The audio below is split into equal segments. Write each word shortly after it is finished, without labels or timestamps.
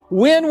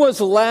When was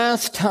the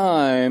last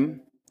time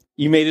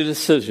you made a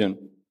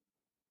decision?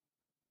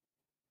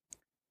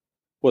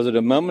 Was it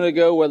a moment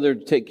ago whether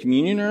to take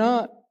communion or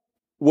not?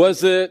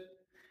 Was it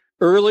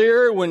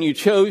earlier when you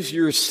chose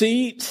your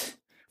seat?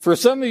 For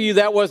some of you,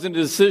 that wasn't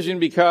a decision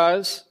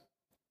because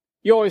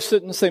you always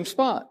sit in the same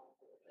spot.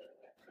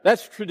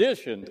 That's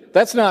tradition.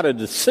 That's not a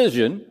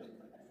decision.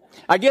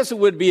 I guess it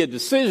would be a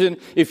decision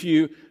if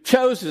you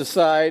chose to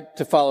decide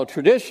to follow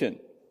tradition.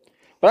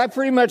 But I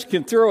pretty much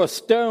can throw a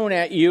stone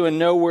at you and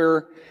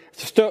know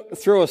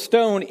throw a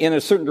stone in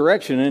a certain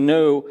direction and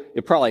know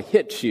it probably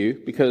hits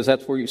you because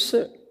that's where you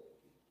sit.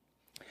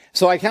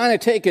 So I kind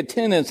of take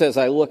attendance as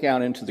I look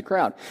out into the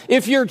crowd.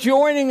 If you're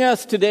joining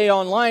us today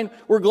online,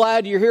 we're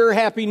glad you're here.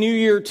 Happy New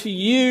Year to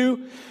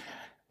you.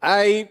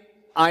 I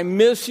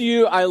miss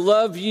you. I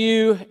love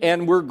you.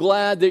 And we're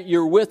glad that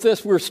you're with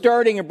us. We're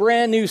starting a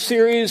brand new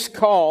series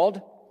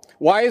called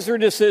Wiser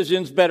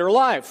Decisions, Better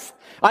Life.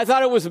 I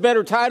thought it was a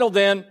better title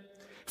than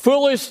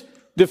Foolish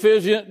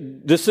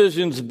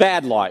Decisions,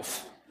 Bad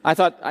Life. I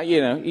thought,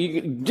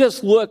 you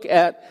just look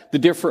at the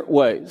different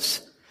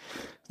ways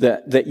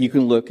that you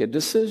can look at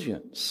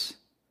decisions.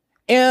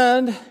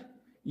 And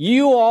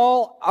you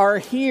all are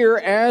here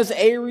as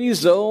a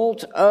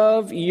result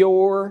of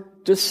your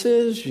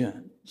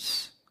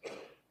decisions.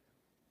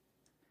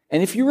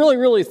 And if you really,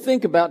 really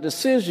think about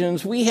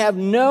decisions, we have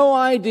no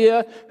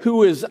idea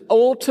who is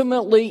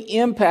ultimately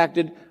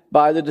impacted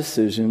by the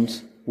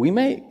decisions we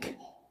make.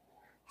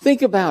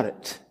 Think about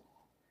it.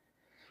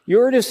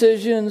 Your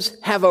decisions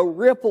have a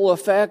ripple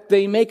effect.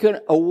 They make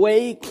a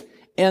wake,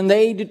 and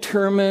they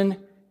determine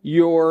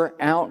your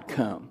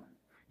outcome.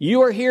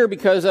 You are here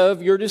because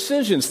of your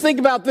decisions. Think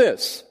about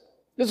this.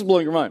 This is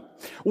blowing your mind.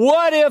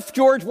 What if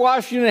George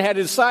Washington had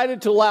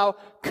decided to allow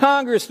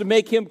Congress to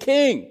make him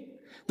king,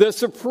 the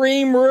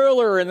supreme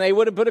ruler, and they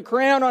would have put a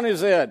crown on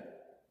his head?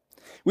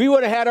 We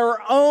would have had our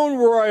own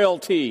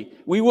royalty.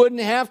 We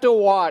wouldn't have to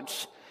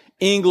watch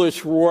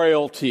English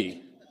royalty.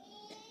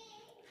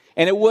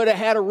 And it would have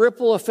had a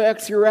ripple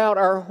effect throughout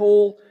our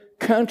whole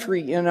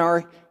country and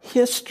our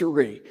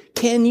history.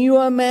 Can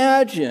you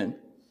imagine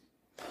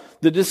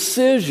the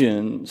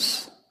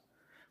decisions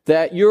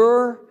that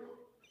your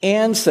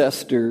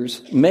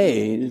ancestors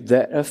made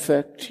that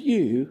affect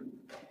you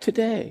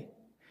today?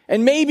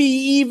 And maybe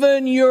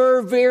even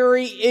your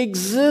very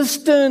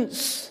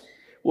existence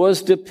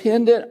was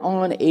dependent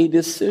on a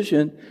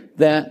decision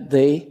that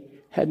they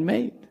had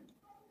made.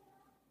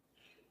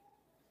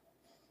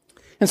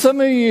 And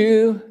some of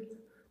you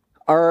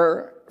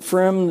are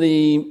from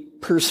the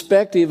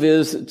perspective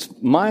is it's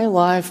my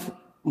life,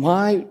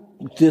 my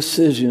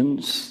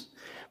decisions,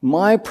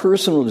 my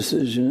personal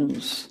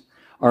decisions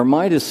are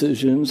my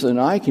decisions, and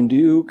I can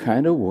do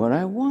kind of what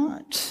I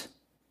want.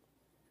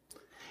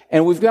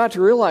 And we've got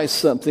to realize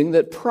something,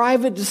 that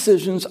private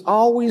decisions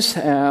always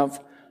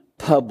have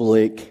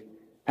public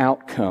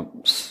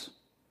outcomes.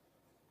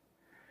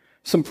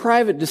 Some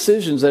private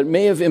decisions that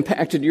may have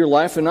impacted your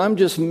life, and I'm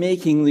just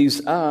making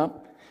these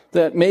up,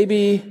 that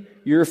maybe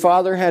your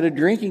father had a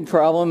drinking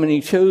problem and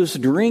he chose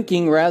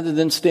drinking rather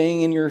than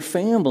staying in your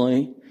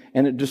family,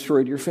 and it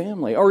destroyed your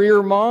family. Or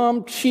your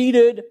mom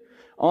cheated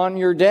on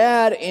your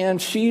dad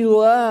and she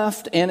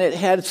left, and it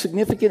had a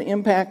significant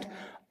impact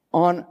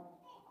on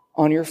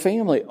your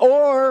family.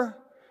 Or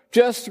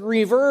just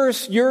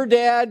reverse, your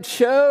dad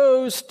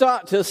chose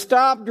to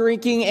stop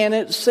drinking and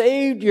it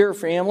saved your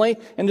family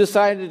and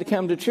decided to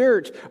come to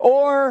church.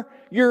 Or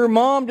your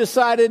mom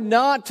decided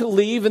not to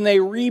leave and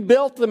they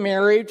rebuilt the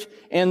marriage,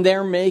 and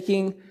they're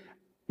made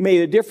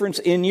a difference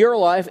in your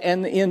life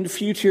and in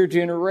future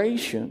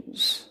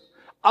generations.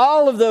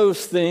 All of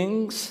those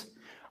things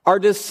are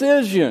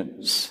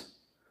decisions.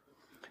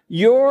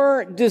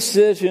 Your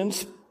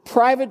decisions,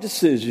 private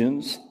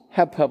decisions,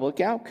 have public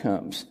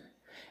outcomes.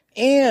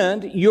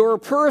 And your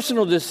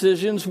personal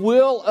decisions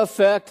will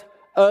affect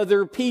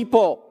other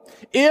people.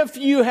 If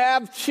you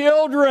have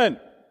children,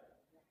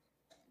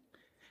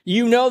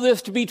 you know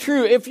this to be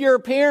true. If you're a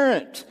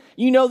parent,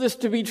 you know this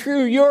to be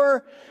true.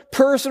 Your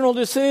personal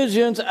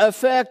decisions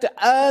affect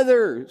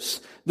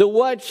others.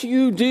 What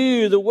you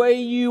do, the way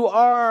you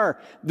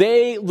are,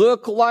 they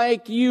look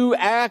like you,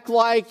 act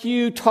like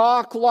you,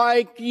 talk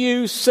like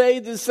you, say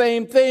the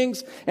same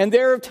things, and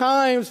there are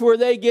times where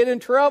they get in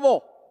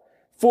trouble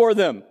for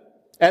them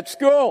at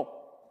school.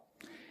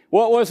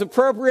 What was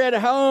appropriate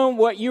at home,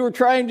 what you were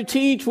trying to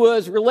teach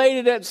was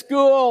related at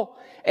school,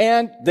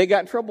 and they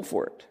got in trouble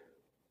for it.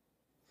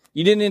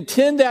 You didn't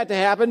intend that to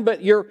happen,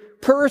 but your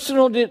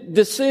personal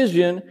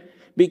decision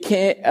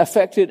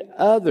affected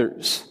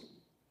others.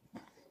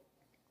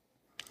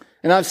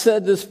 And I've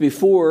said this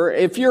before,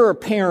 if you're a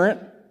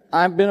parent,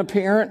 I've been a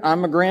parent,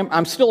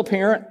 I'm still a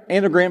parent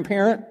and a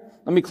grandparent.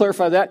 Let me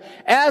clarify that.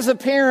 As a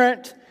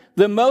parent,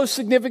 the most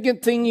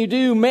significant thing you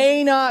do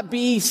may not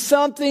be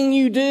something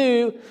you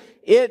do,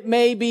 it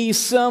may be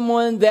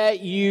someone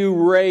that you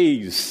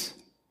raise.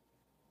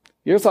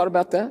 You ever thought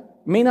about that?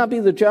 It may not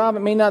be the job,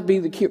 it may not be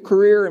the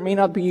career, it may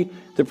not be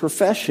the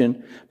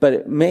profession, but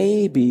it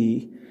may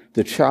be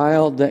the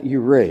child that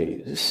you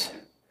raise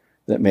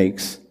that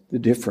makes the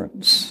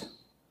difference.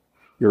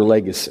 your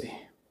legacy.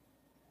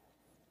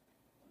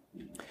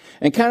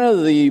 And kind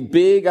of the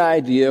big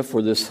idea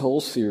for this whole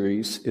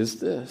series is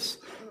this.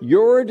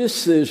 Your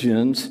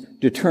decisions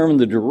determine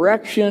the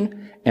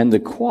direction and the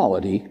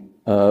quality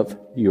of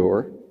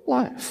your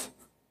life.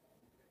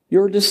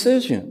 Your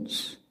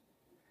decisions.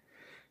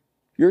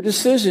 Your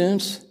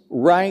decisions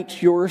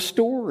write your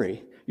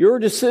story. Your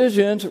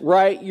decisions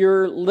write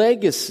your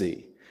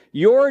legacy.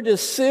 Your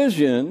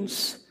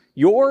decisions,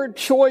 your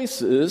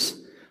choices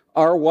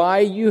are why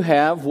you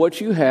have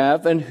what you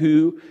have and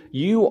who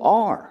you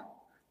are.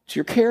 It's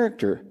your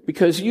character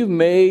because you've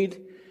made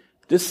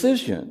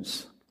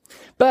decisions.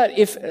 But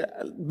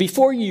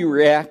before you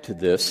react to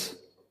this,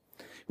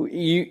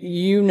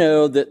 you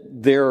know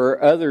that there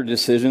are other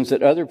decisions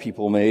that other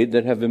people made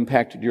that have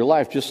impacted your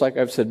life, just like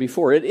I've said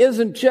before. It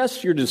isn't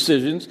just your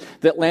decisions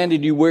that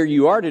landed you where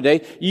you are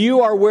today.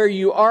 You are where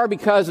you are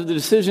because of the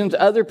decisions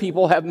other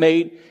people have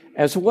made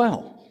as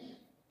well.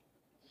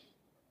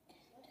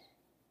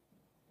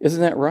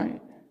 Isn't that right?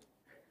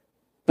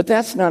 But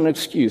that's not an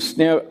excuse.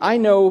 Now, I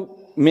know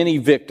many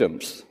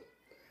victims.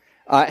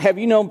 Have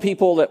you known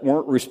people that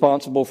weren't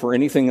responsible for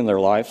anything in their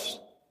lives?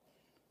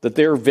 That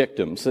they're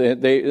victims.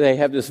 They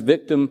have this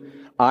victim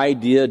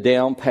idea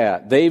down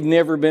pat. They've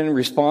never been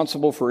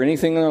responsible for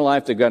anything in their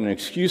life. They've got an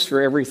excuse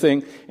for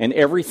everything, and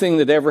everything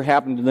that ever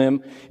happened to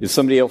them is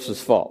somebody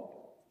else's fault.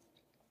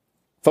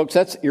 Folks,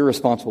 that's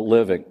irresponsible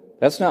living.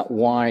 That's not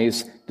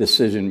wise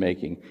decision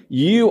making.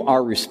 You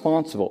are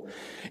responsible.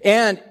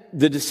 And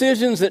the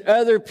decisions that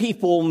other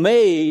people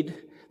made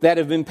that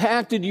have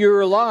impacted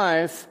your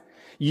life,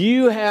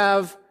 you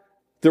have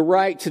the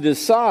right to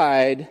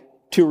decide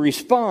to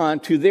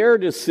respond to their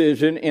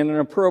decision in an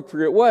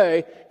appropriate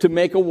way to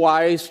make a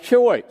wise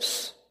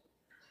choice.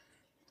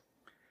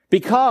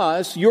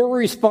 Because your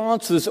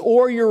responses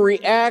or your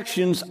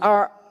reactions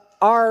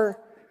are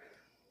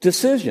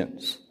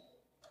decisions.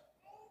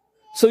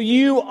 So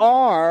you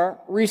are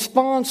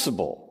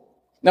responsible.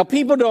 Now,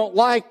 people don't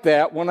like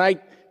that when I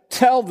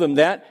tell them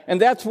that,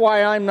 and that's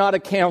why I'm not a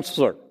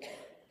counselor.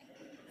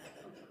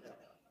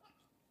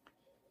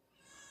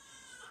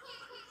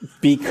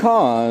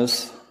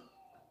 Because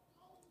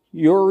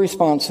your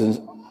responses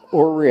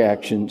or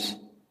reactions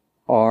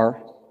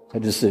are a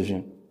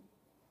decision.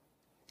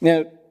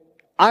 Now,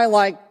 I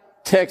like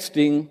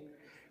texting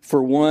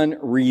for one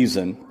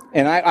reason.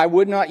 And I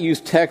would not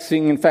use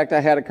texting. In fact, I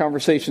had a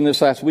conversation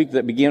this last week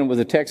that began with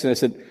a text, and I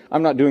said,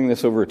 I'm not doing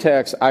this over a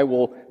text. I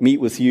will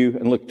meet with you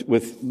and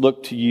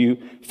look to you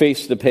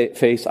face to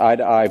face, eye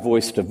to eye,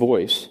 voice to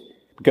voice,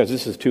 because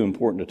this is too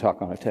important to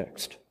talk on a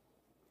text.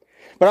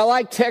 But I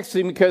like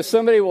texting because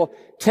somebody will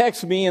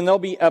text me and they'll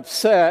be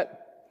upset.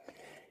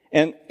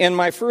 And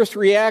my first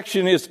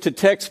reaction is to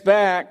text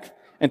back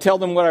and tell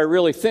them what I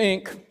really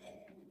think.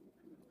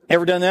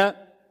 Ever done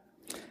that?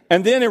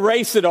 And then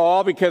erase it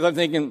all because I'm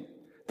thinking,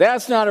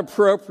 that's not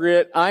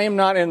appropriate. I am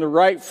not in the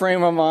right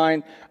frame of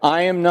mind.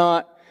 I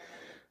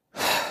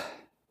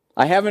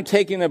haven't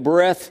taken a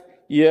breath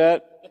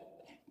yet.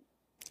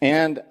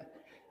 And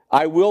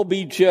I will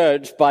be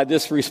judged by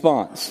this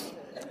response.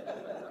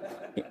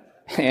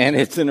 And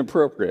it's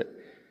inappropriate.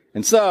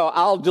 And so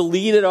I'll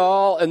delete it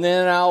all and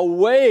then I'll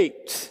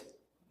wait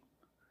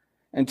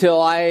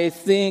until I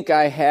think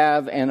I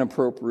have an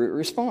appropriate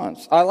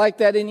response. I like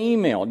that in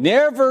email.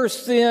 Never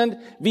send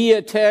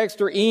via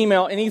text or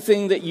email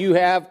anything that you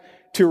have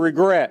to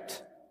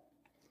regret.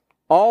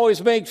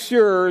 Always make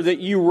sure that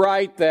you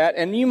write that,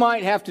 and you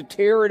might have to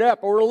tear it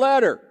up or a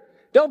letter.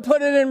 Don't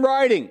put it in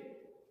writing.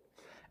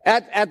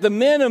 At the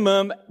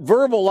minimum,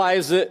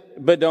 verbalize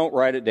it, but don't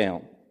write it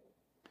down.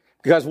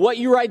 Because what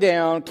you write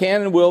down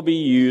can and will be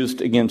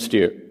used against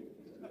you.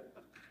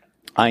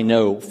 I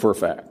know for a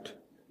fact.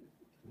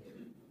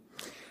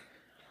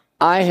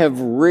 I have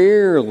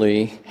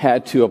rarely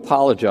had to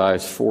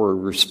apologize for a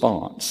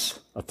response,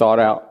 a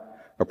thought-out,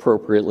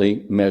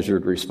 appropriately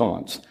measured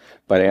response.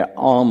 But I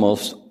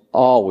almost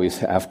always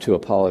have to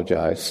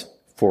apologize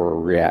for a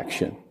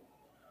reaction.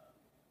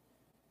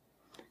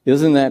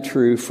 Isn't that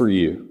true for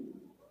you?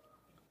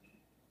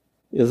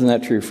 Isn't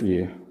that true for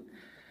you?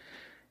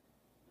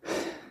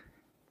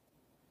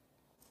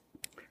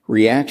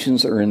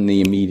 Reactions are in the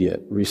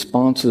immediate.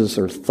 Responses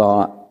are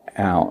thought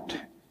out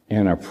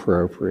and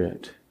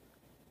appropriate.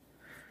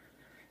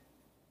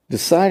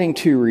 Deciding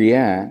to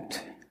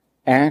react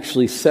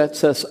actually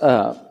sets us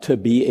up to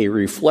be a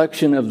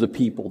reflection of the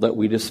people that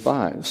we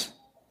despise.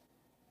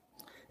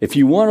 If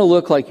you want to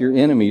look like your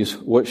enemies,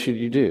 what should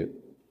you do?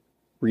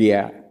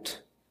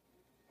 React.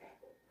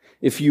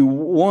 If you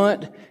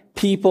want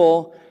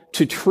people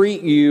to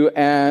treat you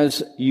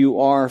as you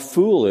are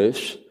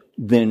foolish,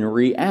 then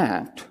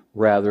react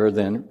rather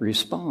than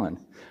respond.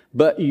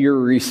 But your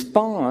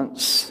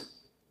response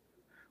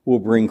will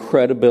bring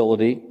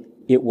credibility,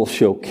 it will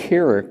show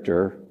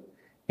character,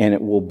 and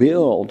it will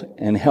build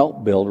and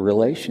help build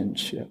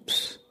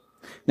relationships.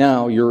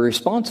 Now, your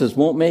responses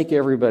won't make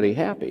everybody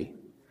happy.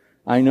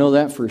 I know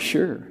that for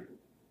sure.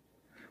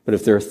 But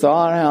if they're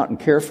thought out and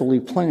carefully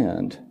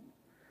planned,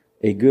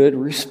 a good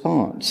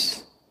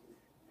response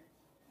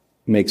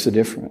makes a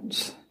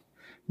difference.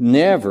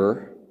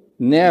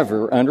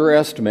 never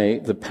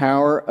underestimate the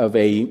power of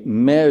a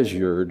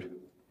measured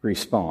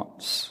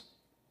response.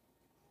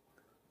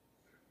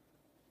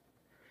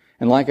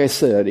 And like I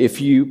said,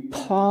 if you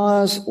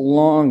pause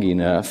long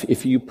enough,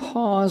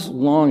 the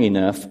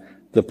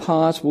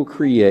pause will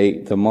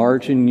create the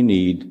margin you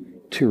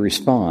need to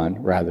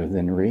respond rather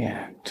than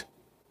react.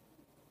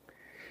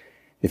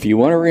 If you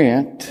want to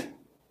react,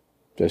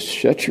 just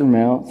shut your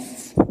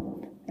mouth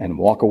and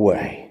walk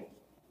away.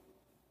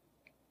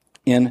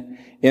 In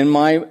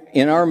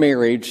our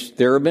marriage,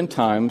 there have been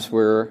times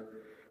where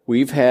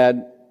we've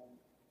had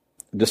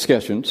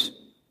discussions,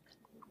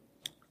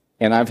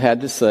 and I've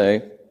had to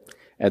say,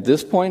 at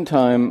this point in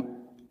time,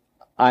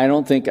 I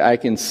don't think I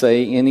can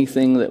say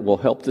anything that will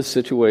help this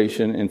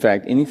situation. In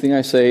fact, anything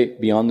I say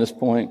beyond this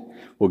point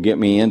will get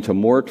me into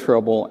more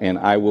trouble, and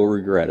I will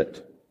regret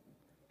it.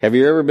 Have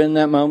you ever been in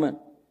that moment?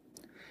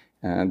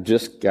 I've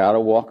just got to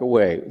walk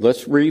away.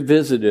 Let's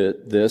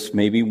revisit this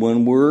maybe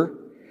when we're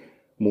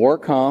more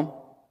calm,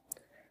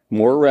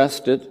 more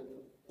rested,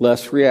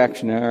 less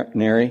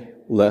reactionary,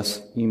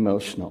 less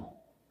emotional.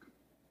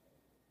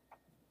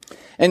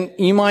 And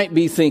you might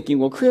be thinking,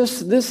 well,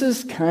 Chris, this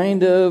is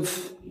kind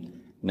of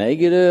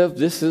negative.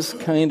 This is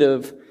kind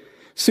of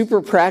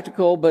super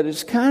practical, but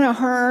it's kind of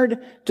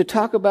hard to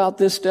talk about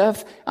this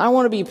stuff. I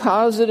want to be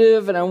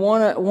positive, and I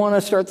want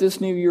to start this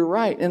new year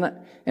right.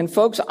 And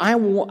folks, I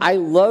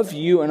love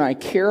you, and I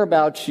care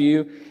about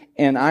you,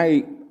 and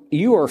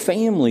you are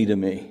family to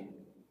me.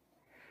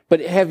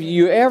 But have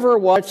you ever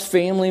watched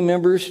family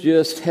members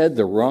just head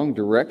the wrong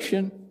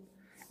direction?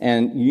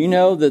 And you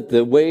know that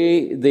the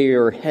way they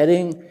are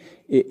heading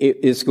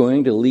is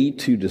going to lead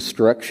to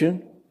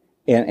destruction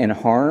and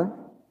harm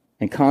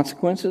and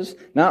consequences,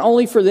 not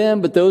only for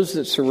them, but those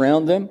that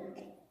surround them.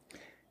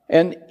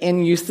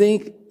 And you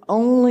think,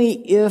 only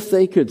if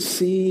they could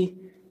see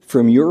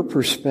from your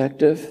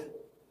perspective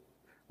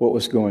what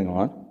was going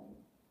on.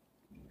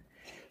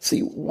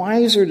 See,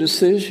 wiser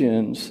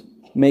decisions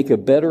make a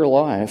better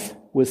life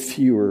with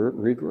fewer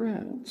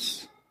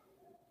regrets.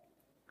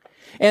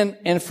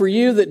 And for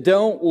you that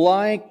don't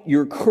like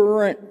your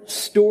current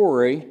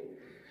story,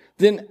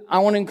 then I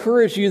want to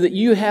encourage you that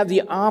you have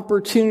the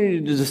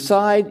opportunity to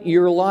decide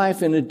your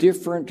life in a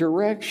different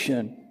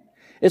direction.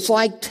 It's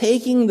like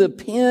taking the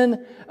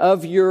pen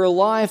of your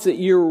life that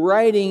you're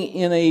writing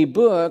in a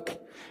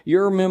book,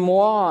 your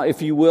memoir,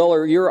 if you will,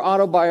 or your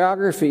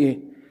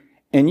autobiography,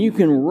 and you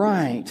can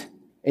write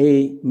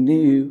a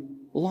new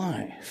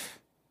life.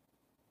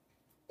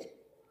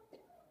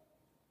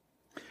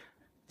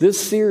 This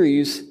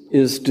series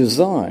is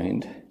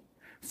designed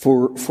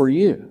for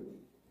you.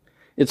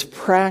 It's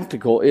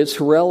practical. It's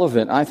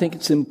relevant. I think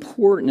it's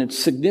important. It's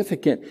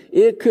significant.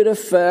 It could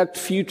affect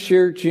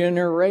future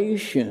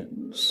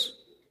generations.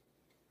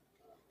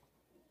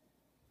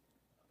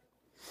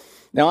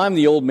 Now, I'm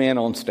the old man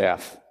on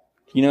staff.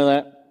 You know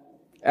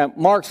that?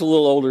 Mark's a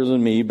little older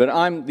than me, but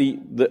I'm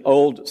the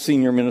old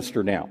senior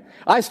minister now.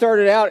 I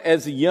started out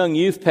as a young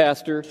youth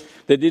pastor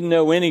that didn't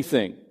know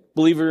anything,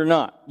 believe it or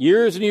not.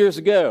 Years and years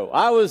ago,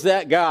 I was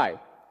that guy.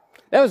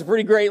 That was a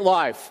pretty great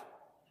life.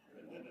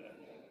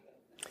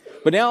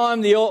 But now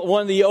I'm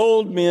one of the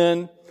old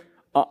men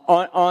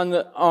on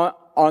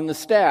the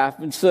staff.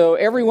 And so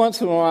every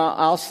once in a while,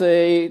 I'll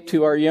say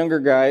to our younger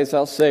guys,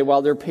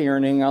 while they're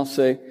parenting, I'll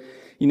say,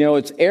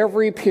 it's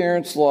every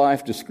parent's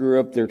life to screw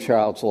up their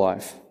child's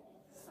life.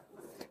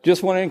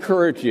 Just want to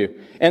encourage you.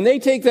 And they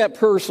take that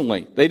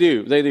personally. They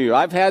do.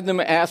 I've had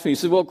them ask me,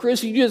 well,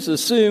 Chris, you just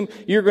assume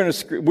we're going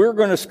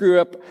to screw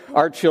up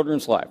our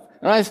children's life.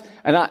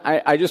 And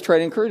I just try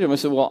to encourage them. I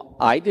said, well,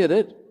 I did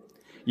it.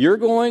 You're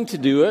going to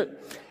do it.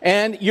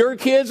 And your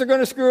kids are going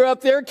to screw up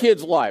their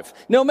kids' life.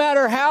 No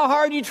matter how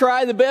hard you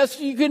try, the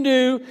best you can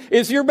do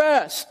is your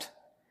best.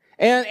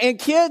 And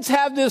kids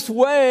have this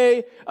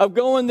way of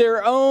going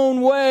their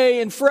own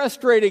way and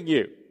frustrating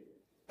you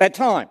at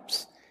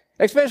times.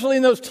 Especially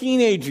in those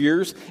teenage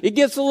years, it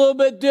gets a little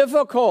bit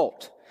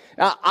difficult.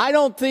 Now, I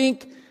don't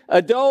think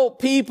adult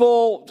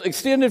people,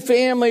 extended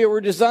family,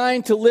 were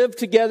designed to live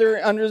together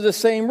under the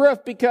same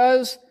roof,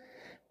 because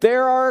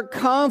there are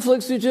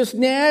conflicts that just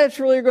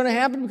naturally are going to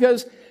happen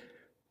because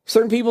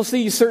certain people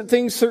see certain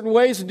things certain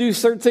ways and do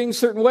certain things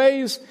certain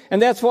ways.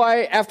 And that's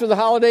why after the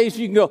holidays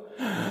you can go,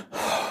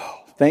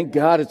 oh, thank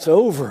God it's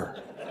over.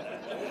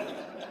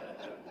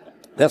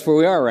 That's where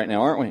we are right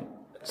now, aren't we?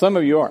 Some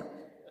of you are.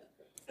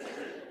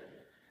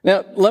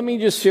 Now, let me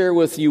just share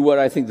with you what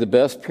I think the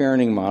best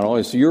parenting model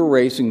is. You're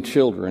raising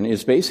children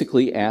is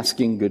basically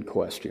asking good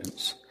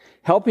questions.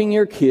 Helping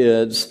your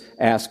kids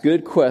ask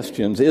good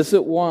questions. Is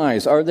it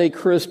wise? Are they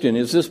Christian?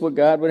 Is this what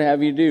God would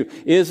have you do?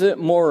 Is it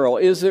moral?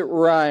 Is it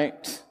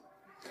right?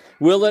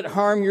 Will it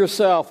harm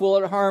yourself? Will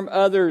it harm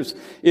others?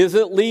 Is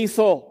it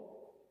lethal?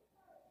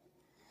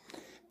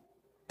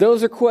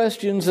 Those are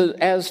questions that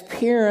as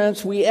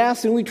parents we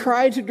ask, and we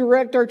try to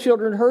direct our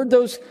children, herd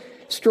those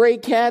stray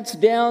cats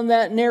down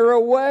that narrow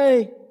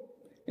way.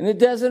 And it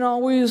doesn't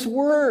always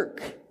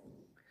work.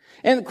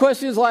 And the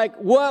question is like,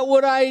 what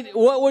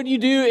would you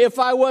do if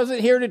I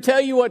wasn't here to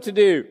tell you what to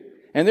do?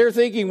 And they're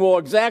thinking, well,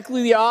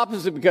 exactly the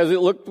opposite because it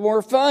looked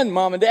more fun,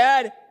 Mom and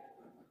Dad.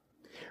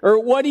 Or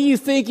what do you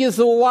think is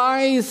the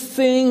wise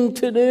thing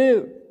to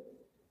do?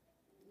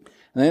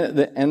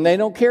 And they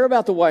don't care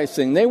about the wise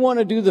thing. They want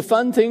to do the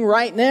fun thing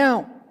right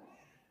now.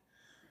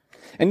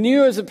 And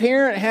you as a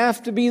parent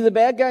have to be the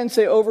bad guy and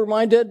say, over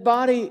my dead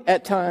body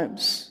at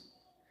times.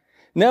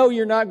 No,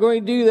 you're not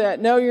going to do that.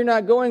 No, you're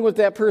not going with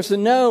that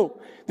person.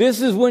 No,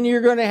 this is when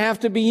you're going to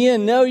have to be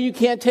in. No, you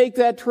can't take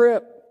that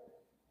trip.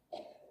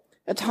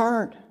 That's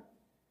hard.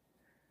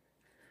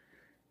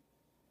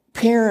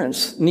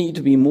 Parents need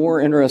to be more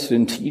interested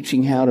in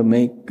teaching how to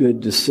make good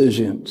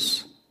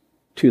decisions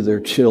to their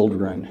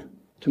children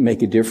to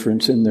make a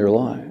difference in their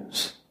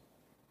lives.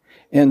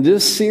 And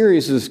this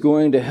series is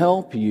going to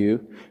help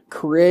you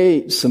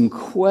create some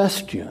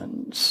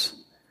questions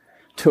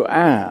to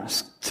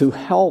ask to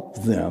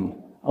help them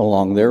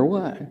along their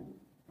way.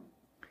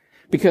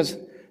 Because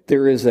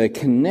there is a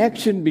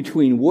connection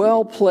between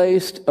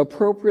well-placed,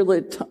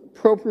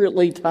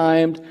 appropriately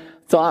timed,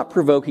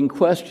 thought-provoking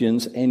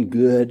questions and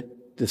good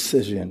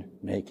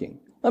decision-making.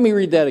 Let me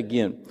read that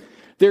again.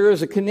 There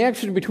is a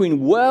connection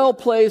between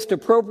well-placed,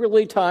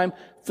 appropriately timed,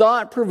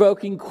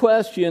 thought-provoking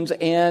questions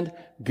and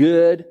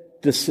good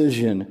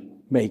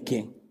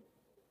decision-making.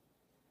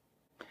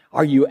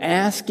 Are you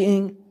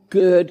asking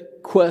good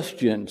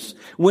questions?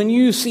 When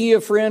you see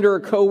a friend or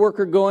a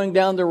coworker going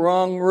down the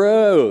wrong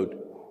road,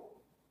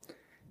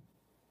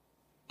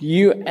 do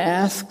you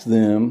ask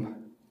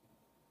them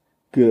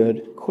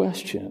good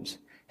questions?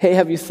 Hey,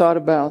 have you thought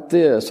about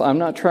this? I'm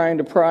not trying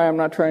to pry, I'm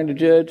not trying to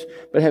judge,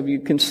 but have you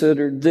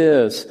considered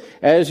this?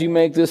 As you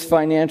make this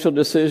financial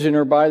decision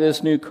or buy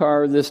this new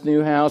car, this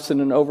new house in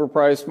an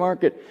overpriced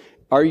market,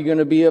 are you going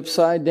to be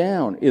upside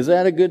down? Is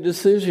that a good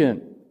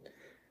decision?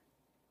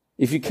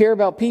 If you care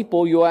about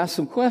people, you'll ask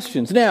some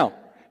questions. Now,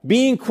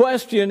 being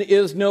questioned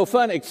is no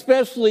fun,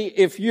 especially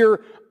if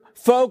you're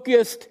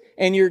focused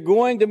and you're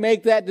going to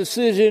make that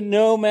decision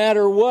no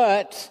matter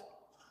what.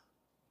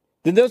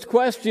 Then those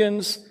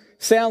questions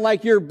sound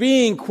like you're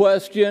being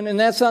questioned, and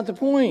that's not the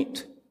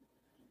point.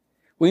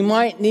 We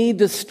might need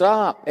to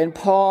stop and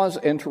pause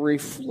and to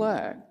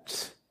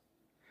reflect,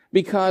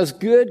 because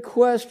good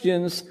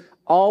questions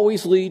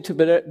always lead to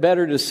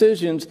better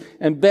decisions,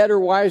 and better,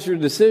 wiser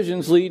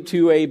decisions lead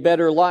to a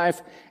better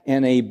life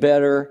and a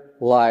better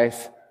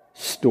life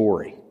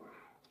story.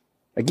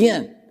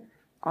 Again,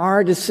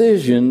 our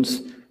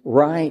decisions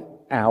write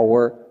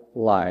our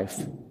life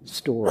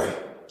story.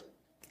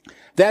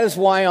 That is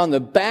why on the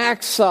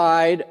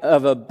backside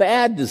of a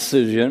bad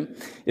decision,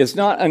 it's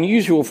not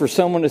unusual for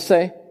someone to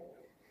say,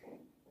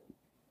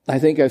 I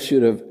think I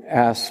should have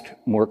asked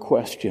more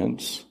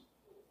questions.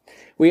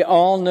 We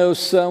all know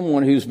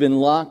someone who's been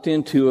locked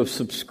into a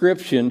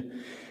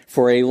subscription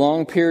for a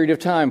long period of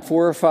time,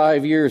 4 or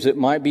 5 years. It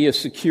might be a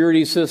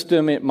security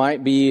system. It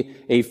might be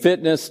a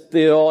fitness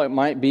deal. It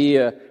might be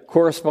a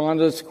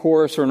correspondence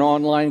course or an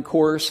online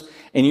course.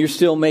 And you're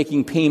still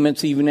making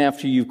payments even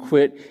after you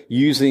quit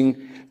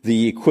using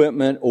the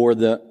equipment or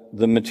the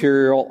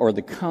material or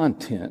the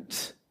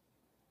content.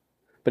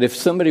 But if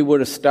somebody would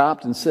have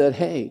stopped and said,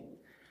 hey,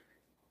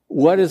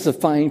 what does the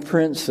fine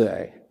print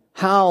say?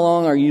 How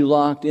long are you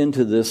locked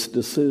into this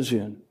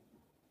decision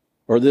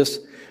or this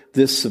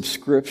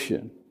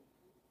subscription?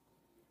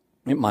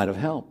 It might have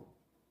helped.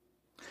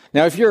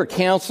 Now, if you're a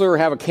counselor or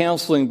have a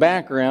counseling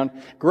background,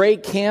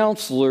 great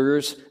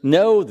counselors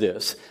know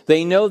this.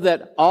 They know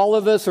that all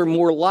of us are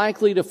more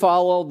likely to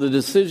follow the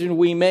decision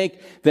we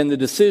make than the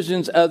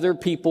decisions other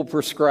people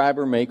prescribe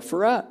or make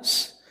for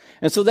us.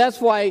 And so that's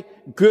why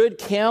good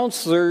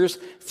counselors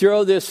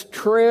throw this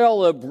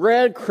trail of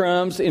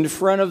breadcrumbs in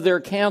front of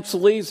their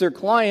counselees, their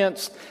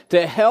clients,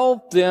 to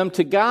help them,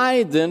 to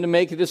guide them to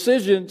make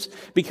decisions,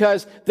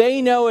 because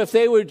they know if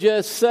they would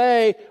just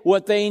say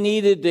what they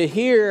needed to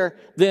hear,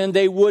 then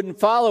they wouldn't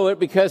follow it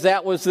because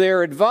that was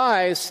their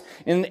advice.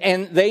 And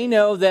they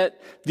know that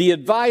the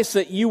advice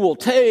that you will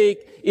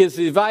take is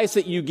the advice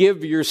that you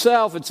give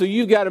yourself. And so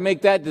you've got to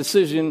make that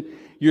decision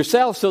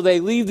yourself. So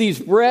they leave these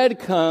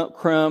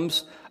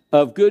breadcrumbs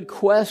of good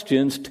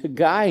questions to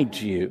guide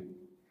you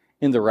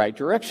in the right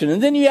direction.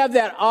 And then you have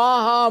that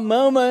aha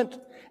moment,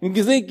 and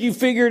you think you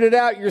figured it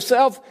out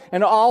yourself,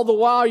 and all the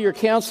while your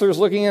counselor's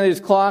looking at his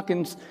clock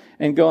and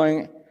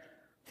going,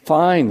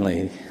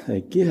 finally, they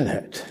get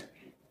it.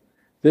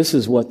 This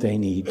is what they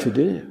need to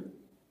do.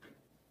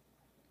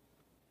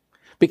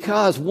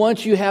 Because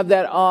once you have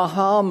that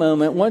aha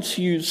moment, once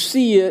you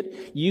see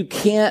it, you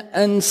can't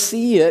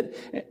unsee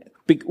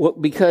it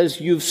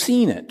because you've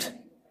seen it.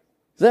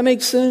 Does that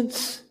make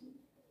sense?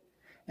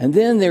 And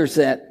then there's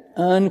that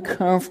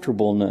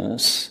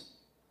uncomfortableness,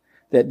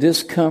 that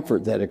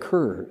discomfort that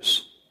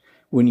occurs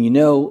when you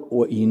know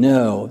what you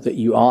know that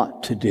you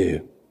ought to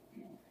do,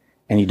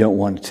 and you don't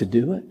want to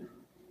do it.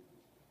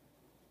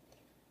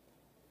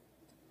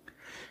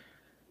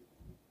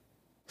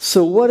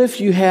 So what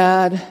if you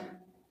had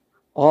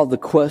all the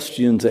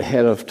questions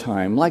ahead of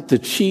time, like the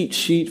cheat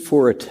sheet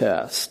for a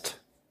test?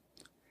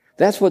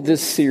 That's what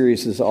this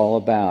series is all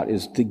about,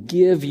 is to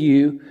give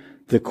you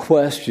the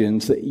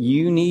questions that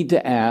you need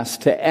to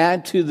ask to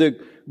add to the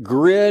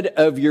grid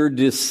of your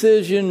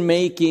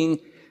decision-making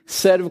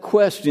set of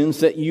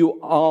questions that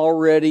you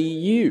already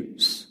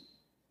use.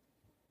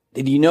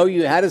 Did you know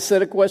you had a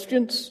set of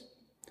questions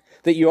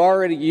that you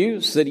already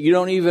use, that you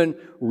don't even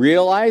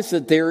realize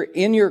that they're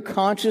in your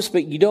conscious,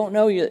 but you don't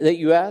know that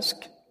you ask?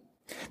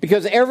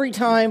 Because every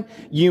time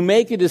you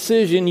make a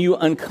decision, you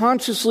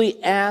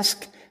unconsciously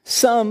ask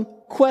some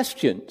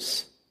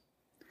questions.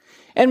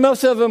 And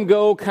most of them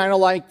go kind of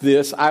like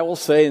this, I will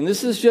say, and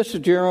this is just a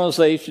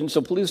generalization,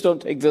 so please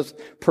don't take this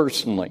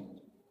personally.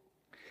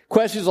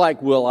 Questions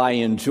like, will I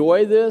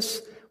enjoy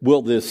this?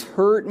 Will this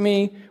hurt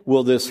me?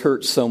 Will this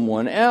hurt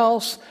someone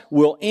else?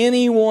 Will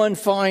anyone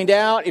find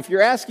out? If you're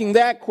asking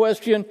that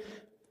question,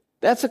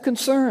 that's a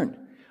concern.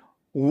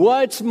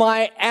 What's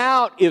my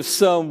out if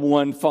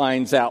someone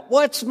finds out?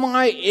 What's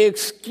my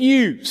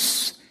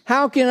excuse?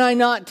 How can I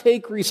not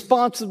take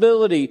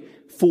responsibility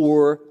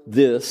for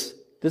this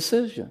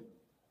decision?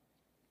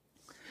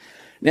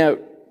 Now,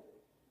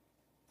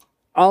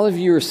 all of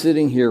you are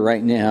sitting here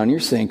right now and you're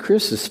saying,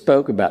 Chris has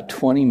spoke about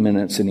 20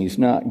 minutes and he's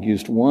not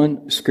used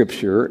one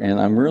scripture, and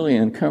I'm really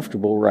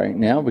uncomfortable right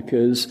now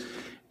because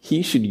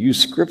he should use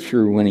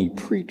scripture when he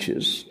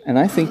preaches. And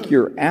I think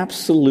you're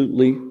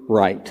absolutely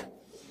right.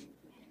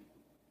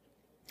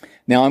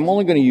 Now, I'm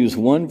only going to use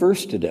one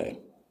verse today,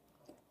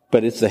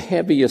 but it's a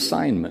heavy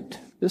assignment.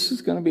 This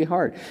is going to be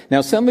hard.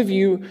 Now, some of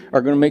you are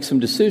going to make some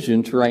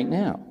decisions right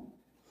now.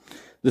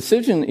 The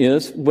decision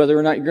is whether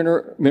or not you're going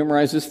to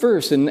memorize this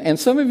verse. And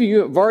some of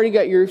you have already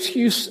got your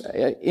excuse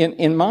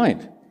in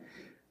mind.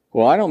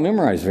 Well, I don't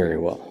memorize very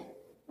well.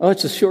 Oh,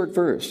 it's a short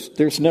verse.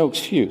 There's no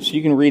excuse.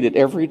 You can read it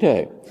every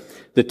day.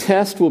 The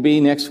test will be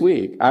next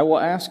week. I will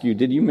ask you,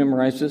 did you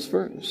memorize this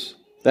verse?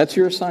 That's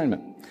your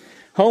assignment.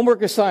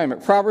 Homework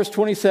assignment, Proverbs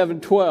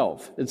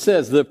 27:12. It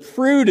says, the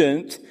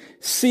prudent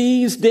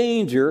sees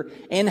danger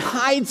and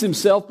hides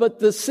himself, but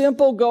the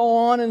simple go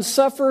on and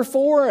suffer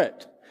for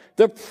it.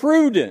 The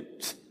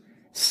prudent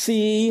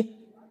see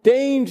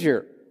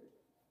danger.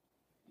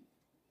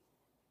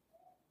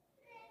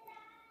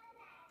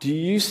 Do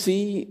you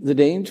see the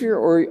danger,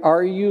 or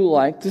are you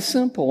like the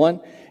simple?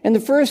 And the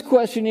first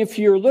question, if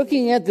you're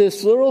looking at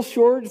this little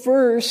short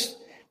verse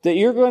that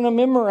you're going to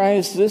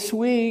memorize this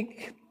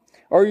week,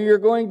 or you're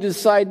going to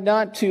decide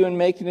not to and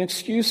make an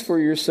excuse for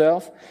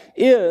yourself,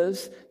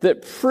 is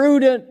that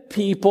prudent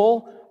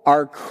people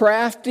are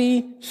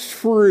crafty,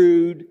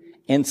 shrewd,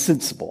 and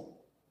sensible.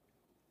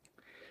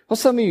 Well,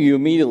 some of you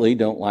immediately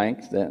don't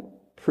like that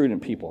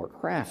prudent people are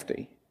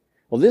crafty.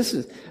 Well, this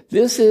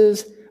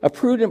is a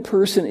prudent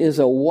person is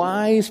a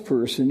wise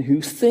person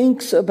who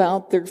thinks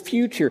about their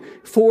future,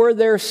 for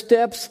their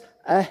steps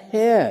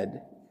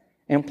ahead,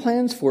 and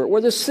plans for it.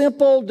 Where the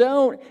simple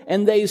don't,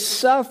 and they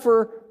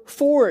suffer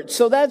for it.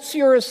 So that's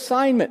your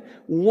assignment.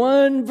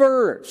 One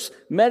verse.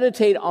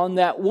 Meditate on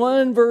that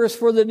one verse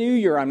for the new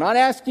year. I'm not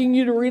asking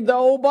you to read the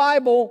whole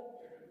Bible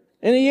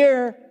in a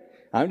year.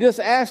 I'm just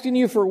asking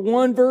you for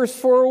one verse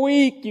for a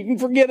week. You can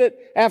forget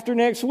it after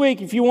next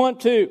week if you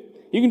want to.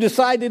 You can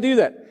decide to do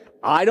that.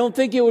 I don't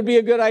think it would be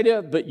a good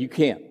idea, but you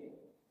can.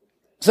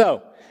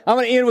 So, I'm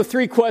going to end with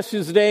 3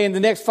 questions today. In the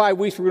next 5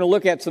 weeks, we're going to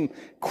look at some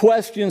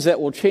questions that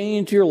will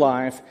change your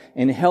life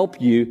and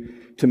help you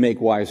to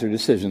make wiser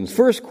decisions.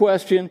 First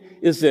question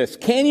is this.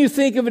 Can you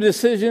think of a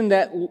decision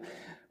that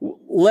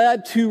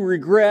led to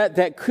regret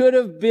that could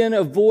have been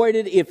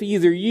avoided if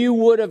either you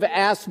would have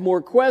asked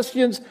more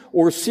questions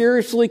or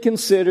seriously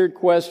considered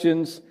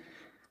questions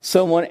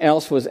someone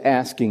else was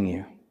asking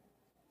you?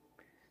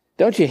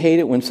 Don't you hate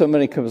it when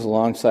somebody comes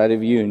alongside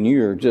of you and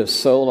you're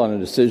just sold on a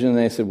decision and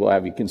they said, well,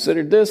 have you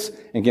considered this?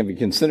 And have you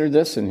considered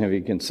this? And have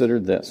you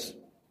considered this?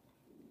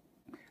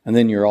 And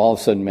then you're all of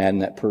a sudden mad at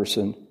that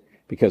person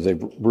because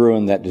they've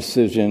ruined that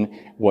decision,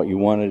 what you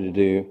wanted to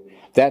do.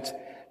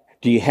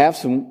 Do you have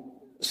some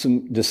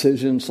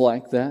decisions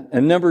like that?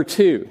 And number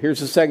 2, here's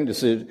the second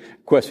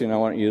question I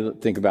want you to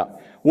think about.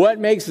 What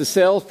makes the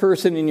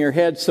salesperson in your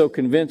head so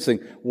convincing?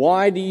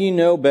 Why do you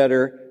know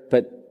better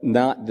but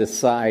not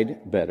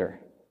decide better?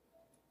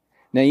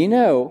 Now, you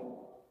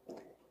know,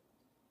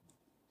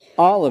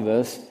 all of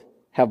us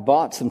have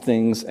bought some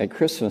things at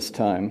Christmas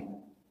time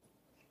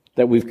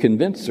that we've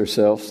convinced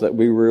ourselves that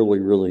we really,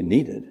 really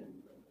needed.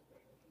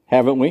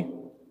 Haven't we?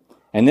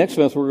 And next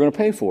month we're going to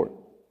pay for it.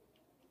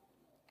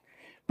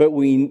 But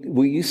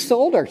we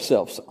sold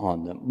ourselves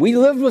on them. We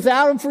lived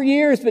without them for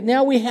years, but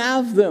now we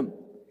have them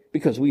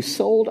because we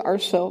sold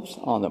ourselves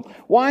on them.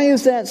 Why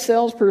is that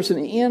salesperson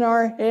in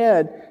our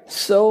head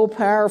so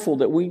powerful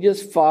that we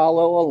just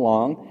follow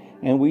along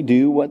and we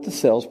do what the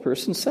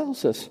salesperson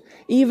sells us,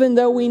 even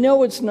though we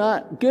know it's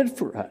not good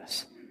for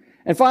us?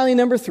 And finally,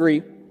 number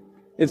 3,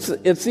 it's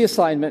the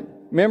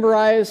assignment.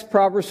 Memorize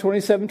Proverbs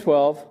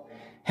 27:12.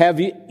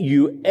 Have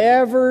you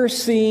ever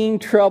seen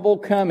trouble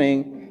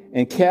coming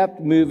and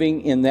kept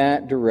moving in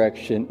that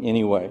direction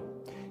anyway?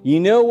 You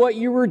know what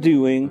you were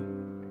doing,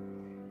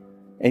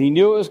 and you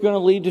knew it was going to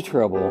lead to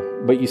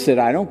trouble, but you said,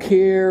 I don't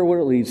care what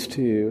it leads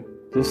to.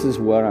 This is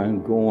what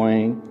I'm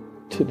going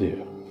to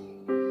do.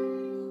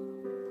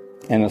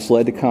 And it's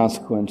led to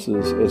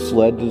consequences. It's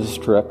led to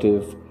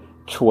destructive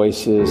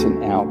choices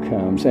and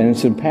outcomes. And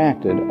it's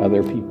impacted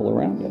other people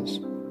around us.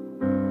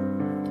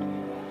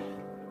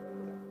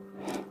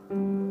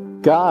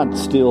 God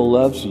still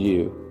loves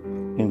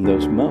you in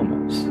those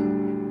moments.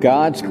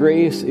 God's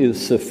grace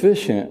is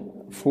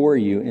sufficient for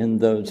you in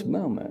those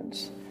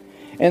moments.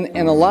 And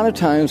a lot of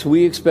times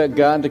we expect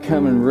God to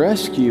come and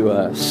rescue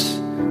us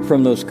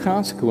from those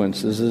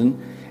consequences, and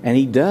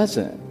He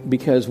doesn't,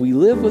 because we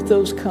live with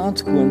those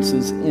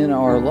consequences in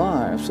our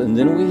lives, and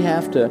then we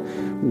have to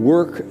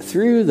work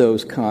through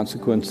those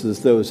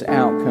consequences, those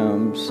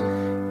outcomes,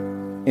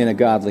 in a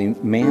godly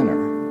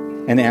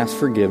manner, and ask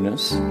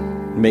forgiveness,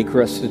 make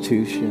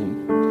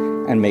restitution,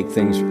 and make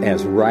things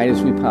as right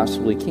as we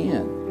possibly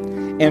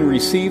can, and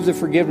receive the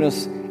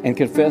forgiveness and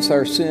confess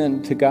our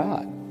sin to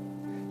God.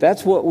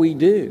 That's what we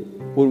do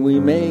when we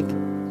make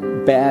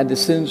bad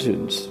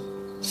decisions,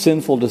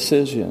 sinful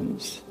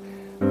decisions,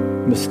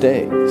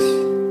 mistakes.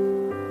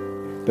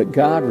 But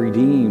God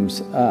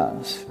redeems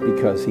us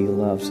because He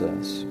loves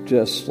us,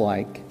 just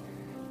like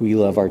we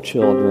love our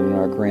children and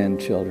our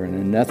grandchildren,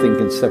 and nothing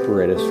can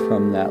separate us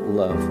from that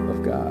love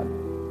of God.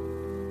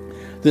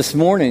 This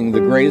morning, the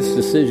greatest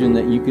decision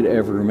that you could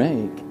ever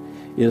make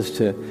is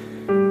to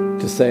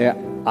say,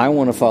 I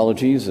want to follow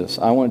Jesus.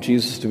 I want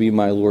Jesus to be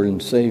my Lord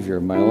and Savior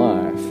of my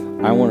life.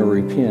 I want to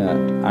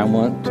repent. I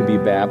want to be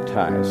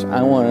baptized.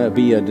 I want to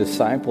be a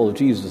disciple of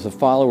Jesus, a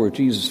follower of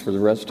Jesus for the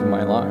rest of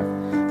my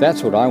life.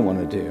 That's what I want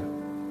to do.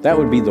 That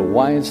would be the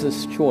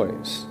wisest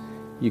choice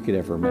you could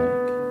ever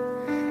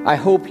make. I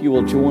hope you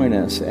will join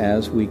us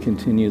as we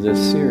continue this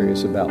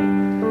series about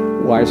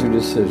wiser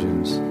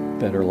decisions,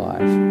 better life.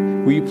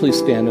 Will you please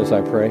stand as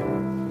I pray?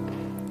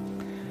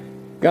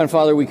 God and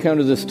Father, we come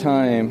to this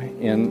time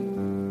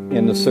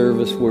in the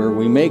service where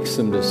we make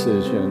some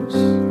decisions.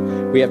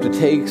 We have to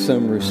take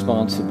some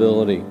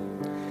responsibility.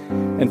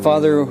 And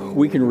Father,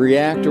 we can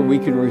react or we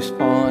can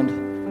respond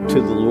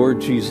to the Lord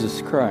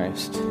Jesus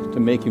Christ, to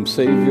make Him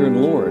Savior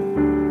and Lord.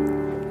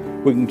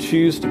 We can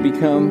choose to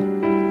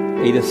become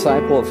a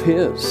disciple of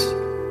His.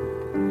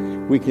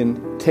 We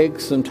can take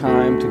some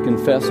time to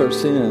confess our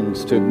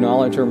sins, to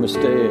acknowledge our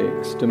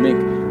mistakes, to make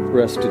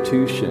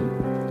restitution,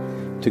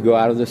 to go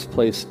out of this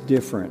place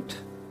different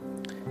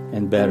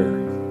and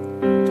better.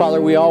 Father,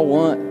 we all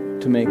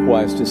want to make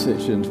wise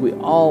decisions. We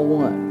all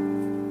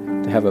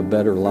want to have a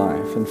better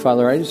life. And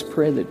Father, I just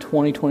pray that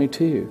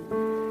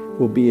 2022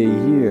 will be a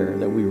year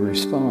that we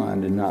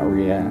respond and not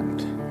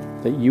react,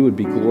 that You would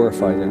be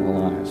glorified in our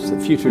lives,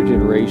 that future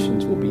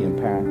generations will be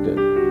impacted,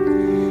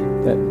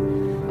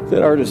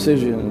 that our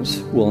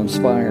decisions will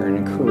inspire and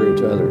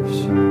encourage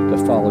others to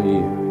follow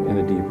You in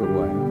a deeper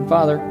way. And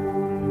Father,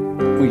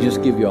 we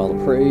just give You all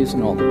the praise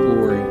and all the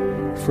glory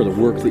for the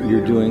work that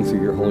You're doing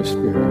through Your Holy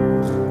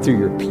Spirit, through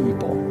Your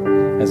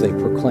people, as they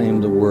proclaim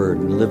the Word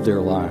and live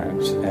their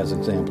lives as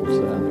examples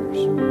to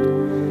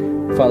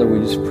others. Father, we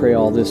just pray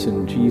all this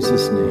in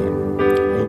Jesus' name.